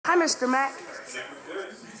Hi, Mr. Mack.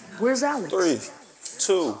 Where's Alex? 3,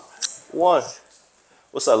 2, 1.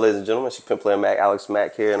 What's up, ladies and gentlemen? It's your pimp player Mack, Alex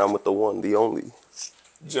Mack here, and I'm with the one, the only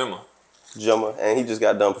Jema. Jema, and he just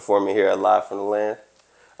got done performing here at Live from the Land.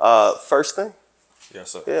 First thing?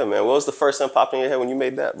 Yes, sir. Yeah, man. What was the first thing popped in your head when you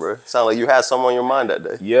made that, bro? Sound like you had something on your mind that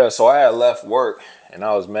day. Yeah, so I had left work, and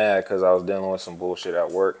I was mad because I was dealing with some bullshit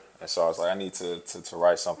at work. And so I was like, I need to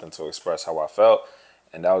write something to express how I felt.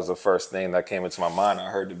 And that was the first thing that came into my mind. I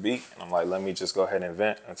heard the beat, and I'm like, let me just go ahead and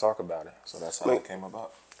vent and talk about it. So that's how it came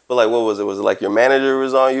about. But like, what was it? Was it like your manager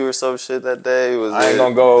was on you or some shit that day? I ain't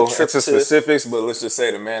gonna go into specifics, but let's just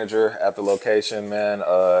say the manager at the location, man,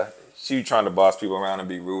 she trying to boss people around and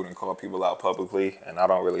be rude and call people out publicly, and I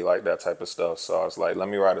don't really like that type of stuff. So I was like, let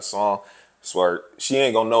me write a song. Swear, she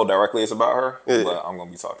ain't gonna know directly it's about her, but I'm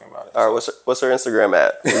gonna be talking about it. All right, what's her Instagram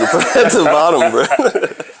at? You put that to the bottom, bro.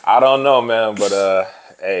 I don't know, man, but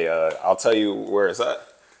hey, I'll tell you where it's at.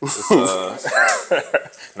 It's,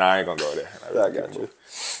 nah, I ain't gonna go there. I got you.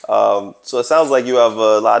 So it sounds like you have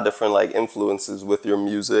a lot of different like influences with your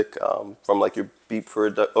music, from like your beat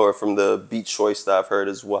or from the beat choice that I've heard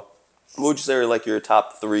as well. What would you say are like your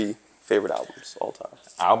top 3 favorite albums all time?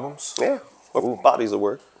 Albums? Yeah, or bodies of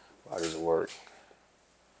work. Bodies of work.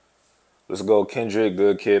 Let's go Kendrick,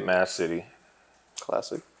 Good Kid, Mad City.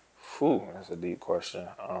 Classic. Whew, that's a deep question.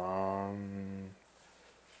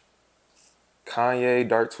 Kanye,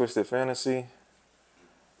 Dark Twisted Fantasy.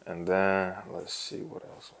 And then, let's see, what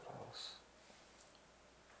else?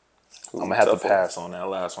 I'm gonna have to pass on that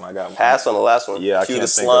last one. I got pass on the last one. Yeah, I Cue can't the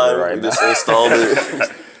think slime. of it right we now. just installed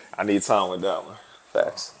it. I need time with that one.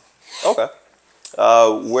 Facts. Okay.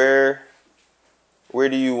 Where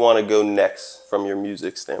do you want to go next from your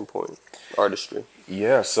music standpoint, artistry?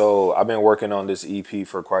 Yeah, so I've been working on this EP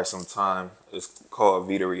for quite some time. It's called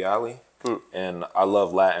Vida Reali. And I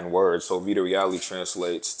love Latin words, so Vida Reali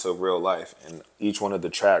translates to real life. And each one of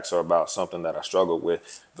the tracks are about something that I struggled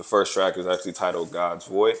with. The first track is actually titled God's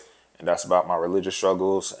Void, and that's about my religious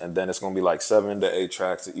struggles. And then it's going to be like 7 to 8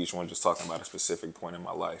 tracks, each one just talking about a specific point in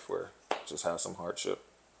my life where I just have some hardship.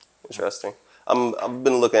 Interesting. I've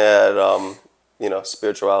been looking at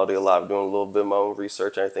spirituality a lot, doing a little bit of my own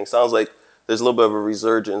research and everything. Sounds like there's a little bit of a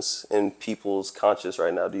resurgence in people's conscious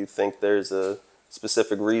right now. Do you think there's a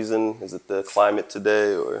specific reason? Is it the climate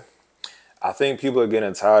today, or? I think people are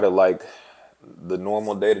getting tired of like the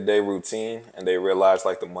normal day-to-day routine, and they realize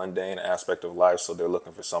like the mundane aspect of life, so they're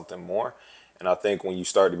looking for something more. And I think when you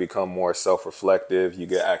start to become more self-reflective, you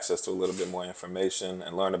get access to a little bit more information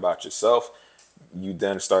and learn about yourself, you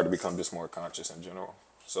then start to become just more conscious in general.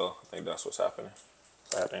 So I think that's what's happening.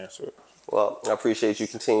 I have to answer it. Well, I appreciate you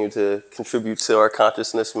continue to contribute to our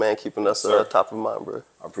consciousness, man, keeping us top of mind, bro.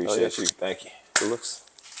 I appreciate you. Thank you. Good looks.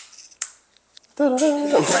 Hi,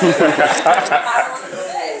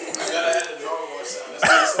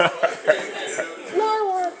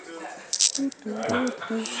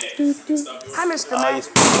 Mr. Mack.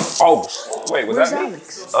 Oh, wait, was Where's that me?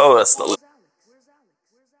 Alex? Oh, that's the